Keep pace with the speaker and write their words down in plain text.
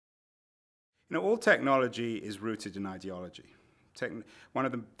all technology is rooted in ideology. One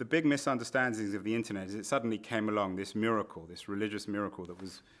of the big misunderstandings of the internet is it suddenly came along, this miracle, this religious miracle that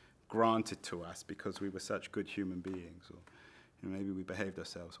was granted to us because we were such good human beings, or maybe we behaved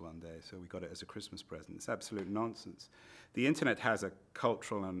ourselves one day, so we got it as a Christmas present. It's absolute nonsense. The internet has a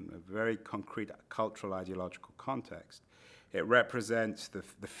cultural and a very concrete cultural ideological context. It represents the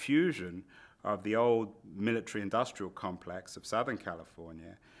fusion of the old military-industrial complex of Southern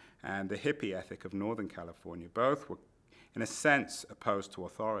California and the hippie ethic of Northern California. Both were, in a sense, opposed to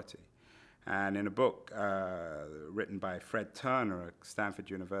authority. And in a book written by Fred Turner, a Stanford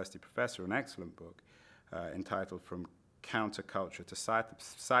University professor, an excellent book entitled From Counterculture to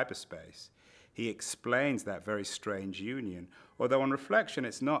Cyberspace, he explains that very strange union. Although on reflection,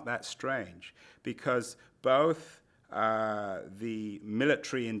 it's not that strange, because both the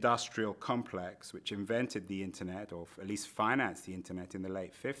military-industrial complex, which invented the internet, or at least financed the internet in the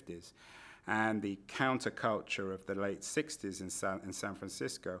late 50s, and the counterculture of the late 60s in San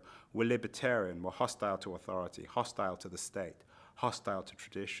Francisco were libertarian, were hostile to authority, hostile to the state, hostile to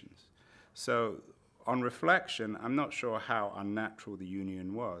traditions. So on reflection, I'm not sure how unnatural the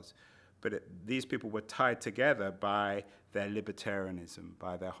union was, but these people were tied together by their libertarianism,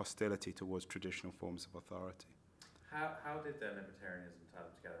 by their hostility towards traditional forms of authority. How did their libertarianism tie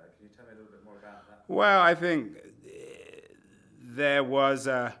them together? Can you tell me a little bit more about that? Well, I think there was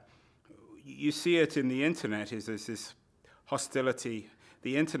you see it in the internet, is there's this hostility.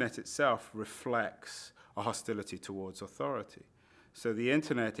 The internet itself reflects a hostility towards authority. So the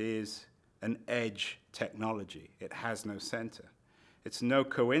internet is an edge technology. It has no center. It's no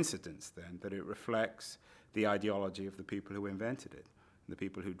coincidence then that it reflects the ideology of the people who invented it, the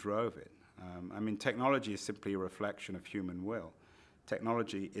people who drove it. I mean, technology is simply a reflection of human will.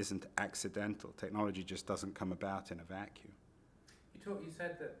 Technology isn't accidental. Technology just doesn't come about in a vacuum. You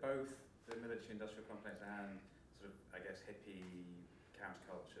said that both the military-industrial complex and sort of, I guess, hippie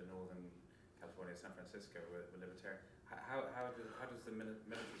counterculture, Northern California, San Francisco, were libertarian. How does the military...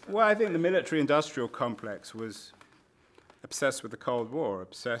 Well, I think the military-industrial complex was obsessed with the Cold War,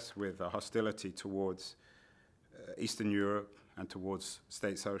 obsessed with a hostility towards Eastern Europe and towards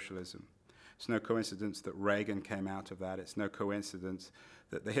state socialism. It's no coincidence that Reagan came out of that. It's no coincidence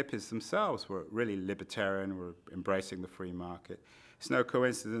that the hippies themselves were really libertarian, were embracing the free market. It's no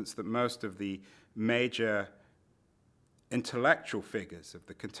coincidence that most of the major intellectual figures of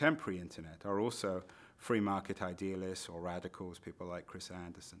the contemporary internet are also free market idealists or radicals, people like Chris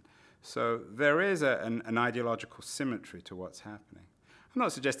Anderson. So there is an ideological symmetry to what's happening. I'm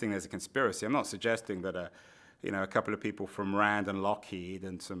not suggesting there's a conspiracy. I'm not suggesting that a couple of people from Rand and Lockheed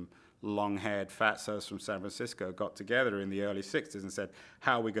and some long-haired fatzos from San Francisco got together in the early 60s and said,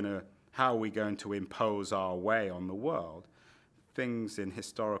 how are we going to impose our way on the world? Things in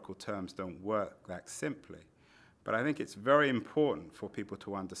historical terms don't work that simply. But I think it's very important for people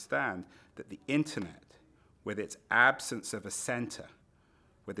to understand that the internet, with its absence of a center,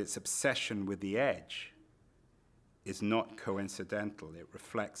 with its obsession with the edge, is not coincidental. It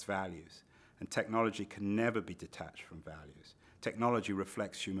reflects values. And technology can never be detached from values. Technology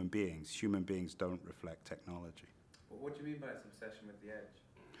reflects human beings. Human beings don't reflect technology. Well, what do you mean by its obsession with the edge?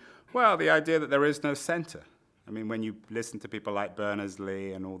 Well, the idea that there is no center. I mean, when you listen to people like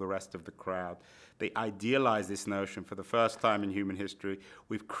Berners-Lee and all the rest of the crowd, they idealize this notion for the first time in human history.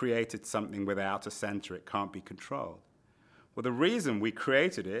 We've created something without a center. It can't be controlled. Well, the reason we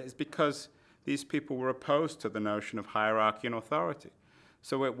created it is because these people were opposed to the notion of hierarchy and authority.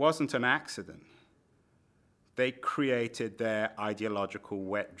 So it wasn't an accident. They created their ideological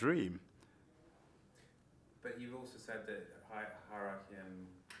wet dream. But you've also said that hierarchy and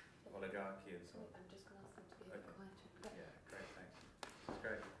oligarchy and so on. I'm just going to ask them to be a bit quieter. Yeah, great, thanks. That's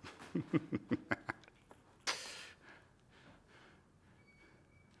great.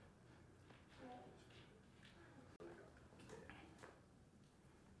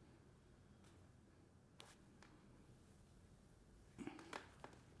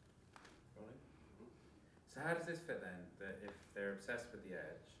 So how does this fit then, that if they're obsessed with the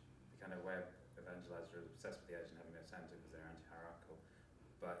edge, the kind of web evangelizers are obsessed with the edge and having no center because they're anti-hierarchical,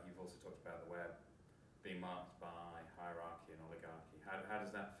 but you've also talked about the web being marked by hierarchy and oligarchy. How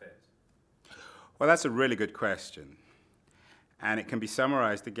does that fit? Well, that's a really good question. And it can be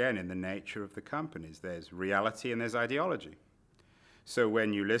summarized again in the nature of the companies. There's reality and there's ideology. So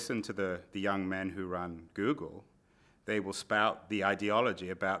when you listen to the young men who run Google, they will spout the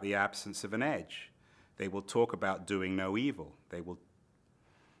ideology about the absence of an edge. They will talk about doing no evil.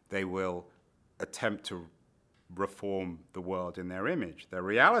 They will attempt to reform the world in their image. Their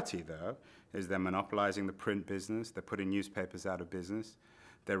reality, though, is they're monopolizing the print business. They're putting newspapers out of business.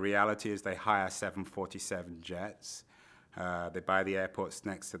 Their reality is they hire 747 jets, they buy the airports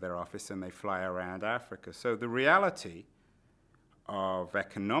next to their office, and they fly around Africa. So the reality of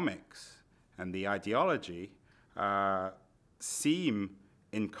economics and the ideology seem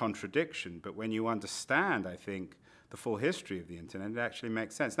in contradiction, but when you understand, I think, the full history of the internet, it actually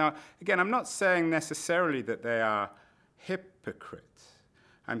makes sense. Now, again, I'm not saying necessarily that they are hypocrites.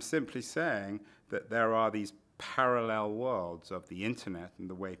 I'm simply saying that there are these parallel worlds of the internet and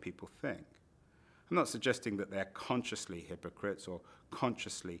the way people think. I'm not suggesting that they're consciously hypocrites or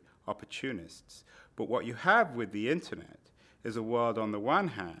consciously opportunists, but what you have with the internet is a world on the one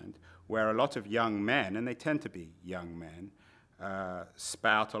hand where a lot of young men, and they tend to be young men,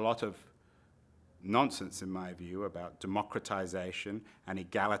 spout a lot of nonsense, in my view, about democratization and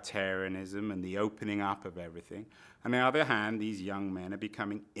egalitarianism and the opening up of everything. On the other hand, these young men are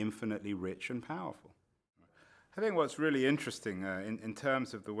becoming infinitely rich and powerful. I think what's really interesting in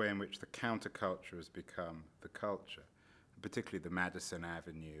terms of the way in which the counterculture has become the culture, particularly the Madison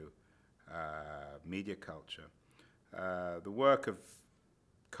Avenue media culture, the work of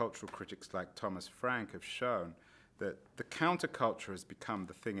cultural critics like Thomas Frank have shown that the counterculture has become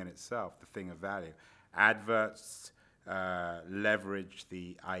the thing in itself, the thing of value. Adverts leverage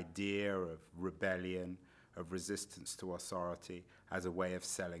the idea of rebellion, of resistance to authority as a way of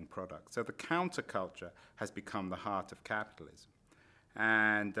selling products. So the counterculture has become the heart of capitalism.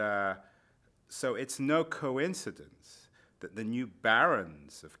 And so it's no coincidence that the new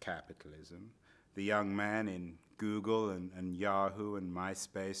barons of capitalism, the young men in Google and Yahoo and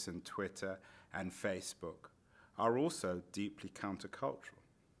MySpace and Twitter and Facebook, are also deeply countercultural.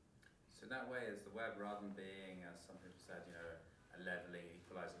 So in that way, is the web, rather than being, as some people said, you know, a leveling,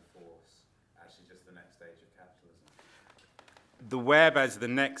 equalizing force, actually just the next stage of capitalism? The web as the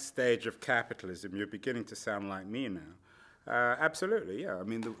next stage of capitalism, you're beginning to sound like me now. Absolutely, yeah. I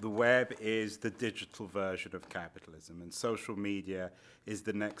mean, the web is the digital version of capitalism, and social media is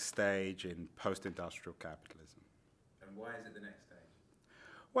the next stage in post-industrial capitalism. And why is it the next stage?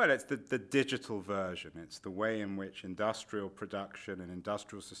 Well, it's the digital version. It's the way in which industrial production and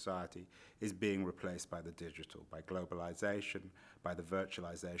industrial society is being replaced by the digital, by globalization, by the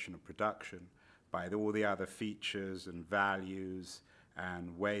virtualization of production, by all the other features and values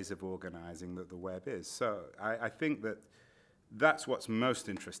and ways of organizing that the web is. So I think that that's what's most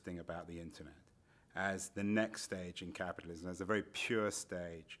interesting about the internet as the next stage in capitalism, as a very pure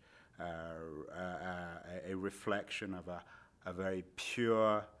stage, a reflection of a very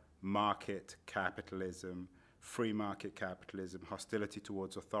pure market capitalism, free market capitalism, hostility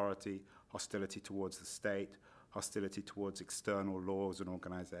towards authority, hostility towards the state, hostility towards external laws and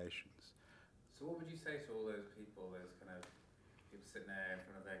organizations. So what would you say to all those people, those kind of people sitting there in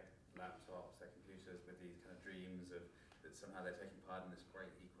front of their laptops, their computers, with these kind of dreams of that somehow they're taking part in this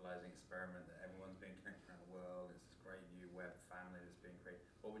great equalizing experiment, that everyone's being connected around the world, it's this great new web family that's being created?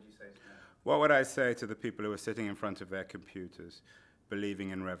 What would you say to them? What would I say to the people who are sitting in front of their computers,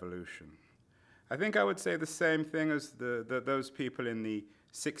 believing in revolution? I think I would say the same thing as those people in the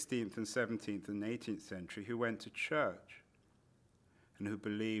 16th and 17th and 18th century who went to church and who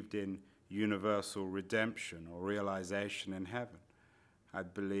believed in universal redemption or realization in heaven. I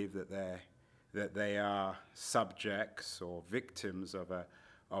believe that they are subjects or victims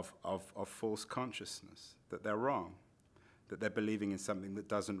of false consciousness, that they're wrong, that they're believing in something that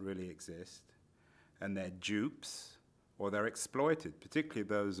doesn't really exist, and they're dupes or they're exploited, particularly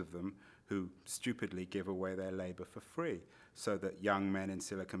those of them who stupidly give away their labor for free so that young men in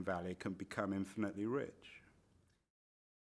Silicon Valley can become infinitely rich.